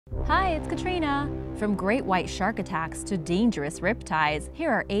Hi, it's Katrina. From great white shark attacks to dangerous riptides,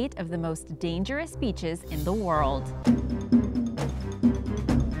 here are 8 of the most dangerous beaches in the world.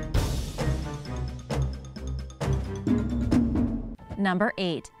 Number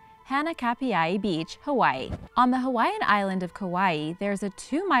 8. HANAKAPIAI Beach, Hawaii. On the Hawaiian island of Kauai, there's a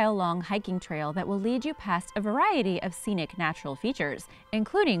 2-mile-long hiking trail that will lead you past a variety of scenic natural features,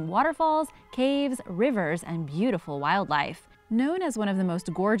 including waterfalls, caves, rivers, and beautiful wildlife. Known as one of the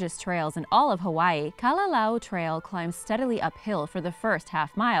most gorgeous trails in all of Hawaii, Kalalau Trail climbs steadily uphill for the first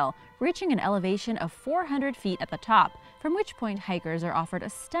half-mile, reaching an elevation of 400 feet at the top, from which point hikers are offered a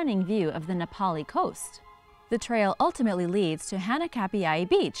stunning view of the Napali Coast. The trail ultimately leads to HANAKAPIAI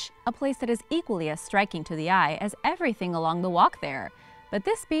Beach, a place that is equally as striking to the eye as everything along the walk there. But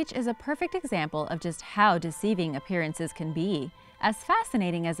this beach is a perfect example of just how deceiving appearances can be. As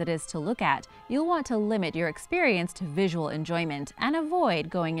fascinating as it is to look at, you'll want to limit your experience to visual enjoyment and avoid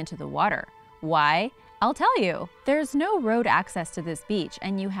going into the water. Why? I'll tell you. There's no road access to this beach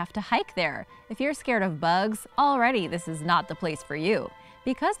and you have to hike there. If you're scared of bugs, already this is not the place for you.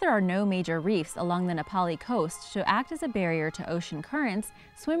 Because there are no major reefs along the Napali Coast to act as a barrier to ocean currents,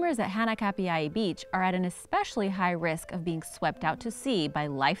 swimmers at HANAKAPIAI Beach are at an especially high risk of being swept out to sea by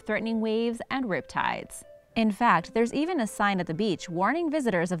life-threatening waves and riptides. In fact, there's even a sign at the beach warning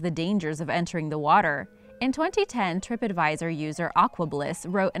visitors of the dangers of entering the water. In 2010, TripAdvisor user Aquabliss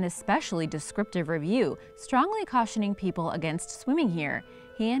wrote an especially descriptive review, strongly cautioning people against swimming here.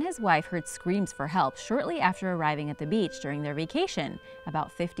 He and his wife heard screams for help shortly after arriving at the beach during their vacation.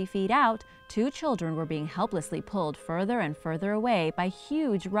 About 50 feet out, 2 children were being helplessly pulled further and further away by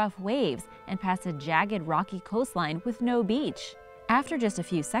huge rough waves and past a jagged rocky coastline with no beach. After just a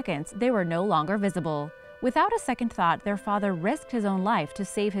few seconds, they were no longer visible. Without a second thought, their father risked his own life to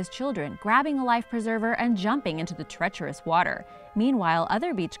save his children, grabbing a life preserver and jumping into the treacherous water. Meanwhile,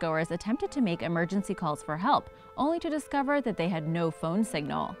 other beachgoers attempted to make emergency calls for help, only to discover that they had no phone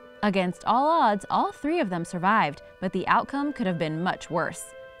signal. Against all odds, all 3 of them survived, but the outcome could have been much worse.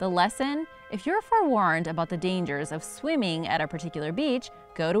 The lesson? If you're forewarned about the dangers of swimming at a particular beach,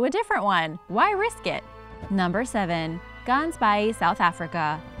 go to a different one. Why risk it? Number 7. Gansbaai, South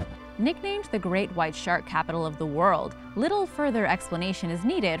Africa. Nicknamed the Great White Shark Capital of the world, little further explanation is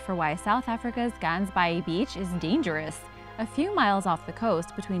needed for why South Africa's Gansbaai beach is dangerous. A few miles off the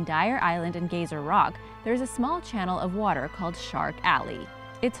coast between Dyer Island and Geyser Rock, there's a small channel of water called Shark Alley.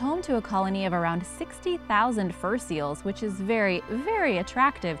 It's home to a colony of around 60,000 fur seals, which is very, very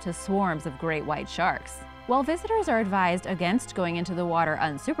attractive to swarms of great white sharks. While visitors are advised against going into the water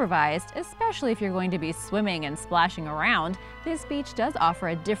unsupervised, especially if you're going to be swimming and splashing around, this beach does offer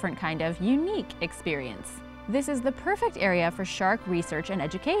a different kind of unique experience. This is the perfect area for shark research and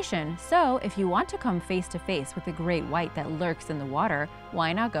education, so if you want to come face to face with the great white that lurks in the water,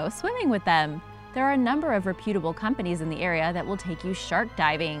 why not go swimming with them? There are a number of reputable companies in the area that will take you shark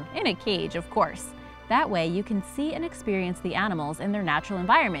diving, in a cage of course. That way you can see and experience the animals in their natural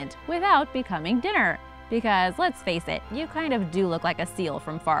environment without becoming dinner. Because let's face it, you kind of do look like a seal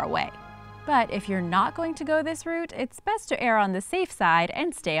from far away. But if you're not going to go this route, it's best to err on the safe side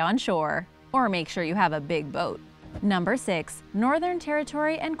and stay on shore. Or make sure you have a big boat. Number 6. Northern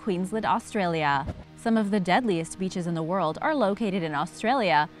Territory and Queensland, Australia. Some of the deadliest beaches in the world are located in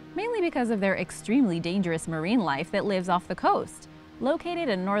Australia, mainly because of their extremely dangerous marine life that lives off the coast. Located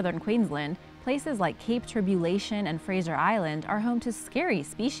in northern Queensland, places like Cape Tribulation and Fraser Island are home to scary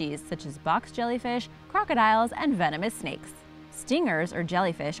species such as box jellyfish, crocodiles, and venomous snakes. Stingers, or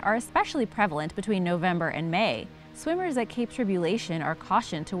jellyfish, are especially prevalent between November and May. Swimmers at Cape Tribulation are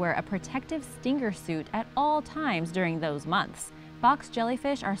cautioned to wear a protective stinger suit at all times during those months. Box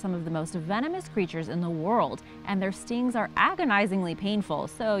jellyfish are some of the most venomous creatures in the world, and their stings are agonizingly painful,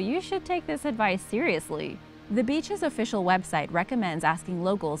 so you should take this advice seriously. The beach's official website recommends asking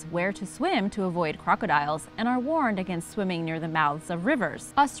locals where to swim to avoid crocodiles and are warned against swimming near the mouths of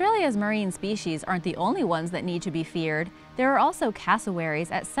rivers. Australia's marine species aren't the only ones that need to be feared. There are also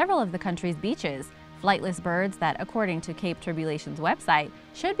cassowaries at several of the country's beaches, flightless birds that, according to Cape Tribulation's website,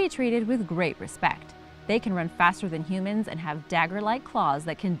 should be treated with great respect. They can run faster than humans and have dagger-like claws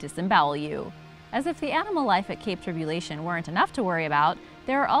that can disembowel you. As if the animal life at Cape Tribulation weren't enough to worry about,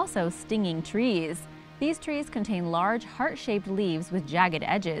 there are also stinging trees. These trees contain large, heart-shaped leaves with jagged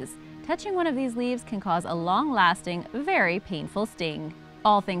edges. Touching one of these leaves can cause a long-lasting, very painful sting.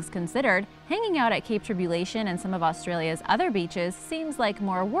 All things considered, hanging out at Cape Tribulation and some of Australia's other beaches seems like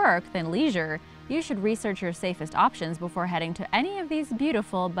more work than leisure. You should research your safest options before heading to any of these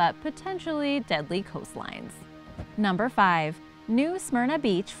beautiful but potentially deadly coastlines. Number 5. New Smyrna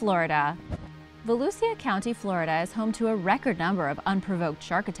Beach, Florida. Volusia County, Florida is home to a record number of unprovoked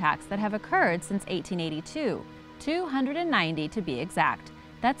shark attacks that have occurred since 1882, 290 to be exact.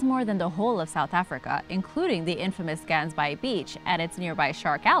 That's more than the whole of South Africa, including the infamous Gansbaai beach and its nearby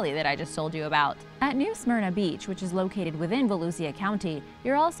shark alley that I just told you about. At New Smyrna Beach, which is located within Volusia County,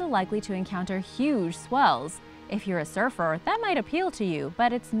 you're also likely to encounter huge swells. If you're a surfer, that might appeal to you,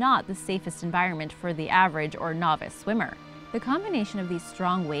 but it's not the safest environment for the average or novice swimmer. The combination of these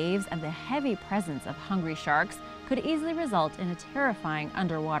strong waves and the heavy presence of hungry sharks could easily result in a terrifying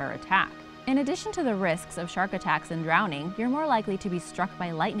underwater attack. In addition to the risks of shark attacks and drowning, you're more likely to be struck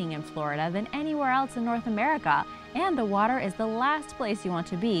by lightning in Florida than anywhere else in North America, and the water is the last place you want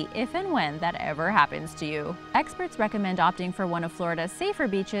to be if and when that ever happens to you. Experts recommend opting for one of Florida's safer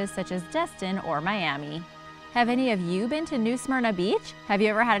beaches such as Destin or Miami. Have any of you been to New Smyrna Beach? Have you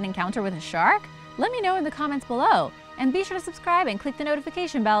ever had an encounter with a shark? Let me know in the comments below, and be sure to subscribe and click the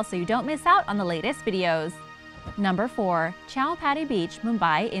notification bell so you don't miss out on the latest videos. Number 4. Chowpatty Beach,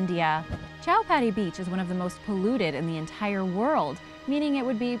 Mumbai, India. Chowpatty Beach is one of the most polluted in the entire world, meaning it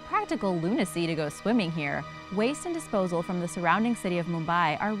would be practical lunacy to go swimming here. Waste and disposal from the surrounding city of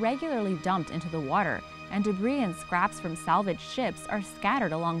Mumbai are regularly dumped into the water, and debris and scraps from salvaged ships are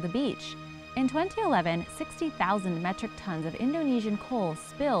scattered along the beach. In 2011, 60,000 metric tons of Indonesian coal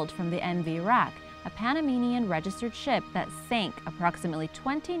spilled from the MV Rak, a Panamanian registered ship that sank approximately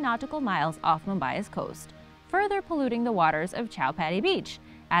 20 nautical miles off Mumbai's coast, further polluting the waters of Chowpatty Beach,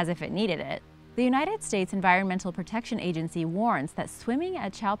 as if it needed it. The United States Environmental Protection Agency warns that swimming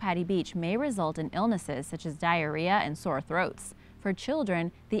at Chowpatty Beach may result in illnesses such as diarrhea and sore throats. For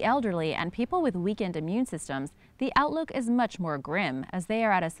children, the elderly, and people with weakened immune systems, the outlook is much more grim, as they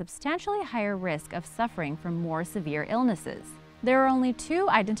are at a substantially higher risk of suffering from more severe illnesses. There are only 2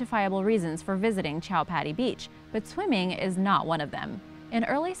 identifiable reasons for visiting Chowpatty Beach, but swimming is not one of them. In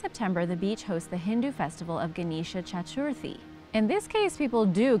early September, the beach hosts the Hindu festival of Ganesha Chaturthi. In this case, people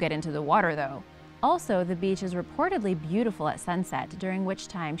do get into the water though. Also, the beach is reportedly beautiful at sunset, during which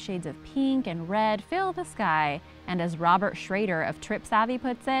time shades of pink and red fill the sky, and as Robert Schrader of Trip Savvy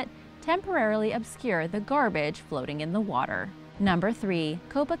puts it, temporarily obscure the garbage floating in the water. Number 3.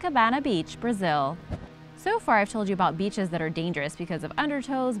 Copacabana Beach, Brazil. So far, I've told you about beaches that are dangerous because of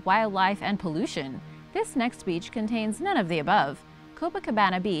undertows, wildlife, and pollution. This next beach contains none of the above.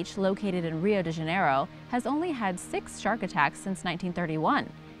 Copacabana Beach, located in Rio de Janeiro, has only had 6 shark attacks since 1931.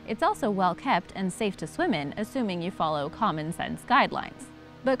 It's also well kept and safe to swim in, assuming you follow common sense guidelines.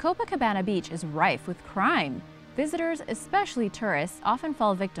 But Copacabana Beach is rife with crime. Visitors, especially tourists, often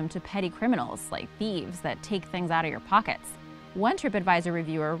fall victim to petty criminals like thieves that take things out of your pockets. One TripAdvisor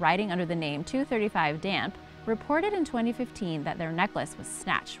reviewer, writing under the name 235 Damp, reported in 2015 that their necklace was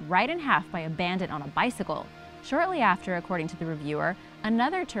snatched right in half by a bandit on a bicycle. Shortly after, according to the reviewer,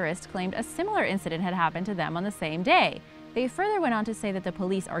 another tourist claimed a similar incident had happened to them on the same day. They further went on to say that the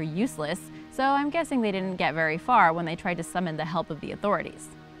police are useless, so I'm guessing they didn't get very far when they tried to summon the help of the authorities.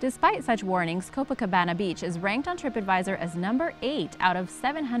 Despite such warnings, Copacabana Beach is ranked on TripAdvisor as number 8 out of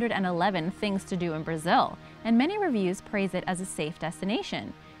 711 things to do in Brazil, and many reviews praise it as a safe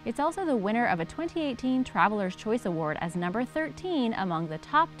destination. It's also the winner of a 2018 Traveler's Choice Award as number 13 among the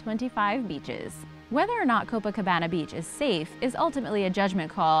top 25 beaches. Whether or not Copacabana Beach is safe is ultimately a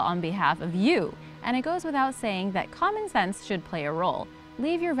judgment call on behalf of you, and it goes without saying that common sense should play a role.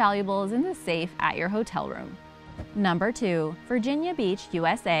 Leave your valuables in the safe at your hotel room. Number 2. Virginia Beach,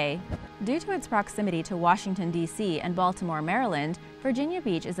 USA. Due to its proximity to Washington, D.C. and Baltimore, Maryland, Virginia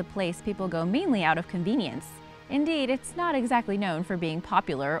Beach is a place people go mainly out of convenience. Indeed, it's not exactly known for being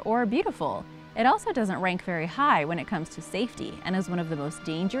popular or beautiful. It also doesn't rank very high when it comes to safety, and is one of the most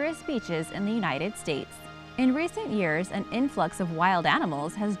dangerous beaches in the United States. In recent years, an influx of wild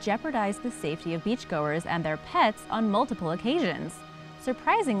animals has jeopardized the safety of beachgoers and their pets on multiple occasions.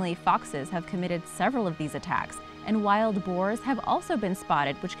 Surprisingly, foxes have committed several of these attacks, and wild boars have also been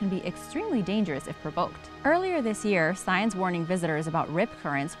spotted, which can be extremely dangerous if provoked. Earlier this year, signs warning visitors about rip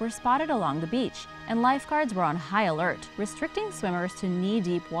currents were spotted along the beach, and lifeguards were on high alert, restricting swimmers to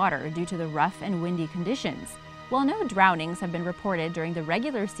knee-deep water due to the rough and windy conditions. While no drownings have been reported during the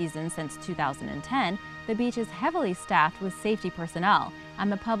regular season since 2010, the beach is heavily staffed with safety personnel,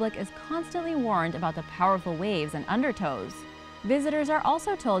 and the public is constantly warned about the powerful waves and undertows. Visitors are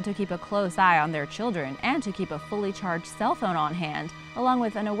also told to keep a close eye on their children and to keep a fully charged cell phone on hand, along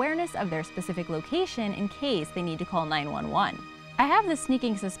with an awareness of their specific location in case they need to call 911. I have the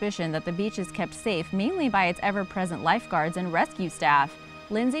sneaking suspicion that the beach is kept safe mainly by its ever-present lifeguards and rescue staff.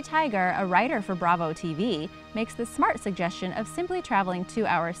 Lindsay Tiger, a writer for Bravo TV, makes the smart suggestion of simply traveling 2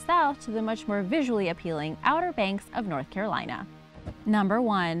 hours south to the much more visually appealing Outer Banks of North Carolina. Number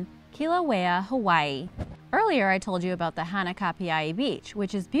 1. Kilauea, Hawaii. Earlier I told you about the HANAKAPIAI beach,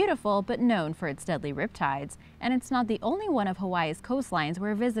 which is beautiful but known for its deadly riptides, and it's not the only one of Hawaii's coastlines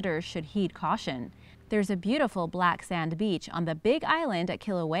where visitors should heed caution. There's a beautiful black sand beach on the Big Island at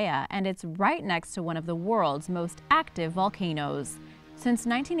Kilauea, and it's right next to one of the world's most active volcanoes. Since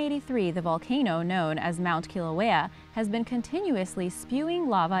 1983, the volcano known as Mount Kilauea has been continuously spewing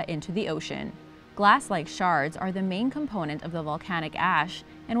lava into the ocean. Glass-like shards are the main component of the volcanic ash,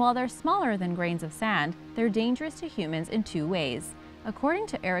 and while they're smaller than grains of sand, they're dangerous to humans in two ways. According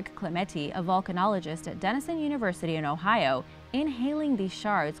to Eric Clementi, a volcanologist at Denison University in Ohio, inhaling these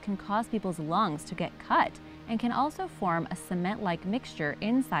shards can cause people's lungs to get cut and can also form a cement-like mixture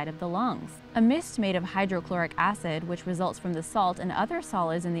inside of the lungs. A mist made of hydrochloric acid, which results from the salt and other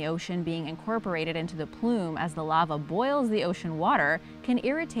solids in the ocean being incorporated into the plume as the lava boils the ocean water, can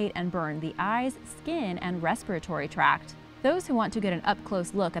irritate and burn the eyes, skin, and respiratory tract. Those who want to get an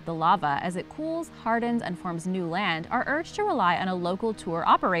up-close look at the lava as it cools, hardens, and forms new land are urged to rely on a local tour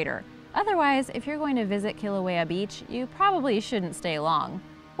operator. Otherwise, if you're going to visit Kilauea Beach, you probably shouldn't stay long.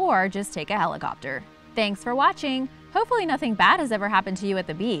 Or just take a helicopter. Thanks for watching! Hopefully nothing bad has ever happened to you at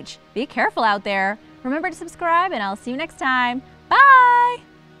the beach. Be careful out there! Remember to subscribe and I'll see you next time. Bye!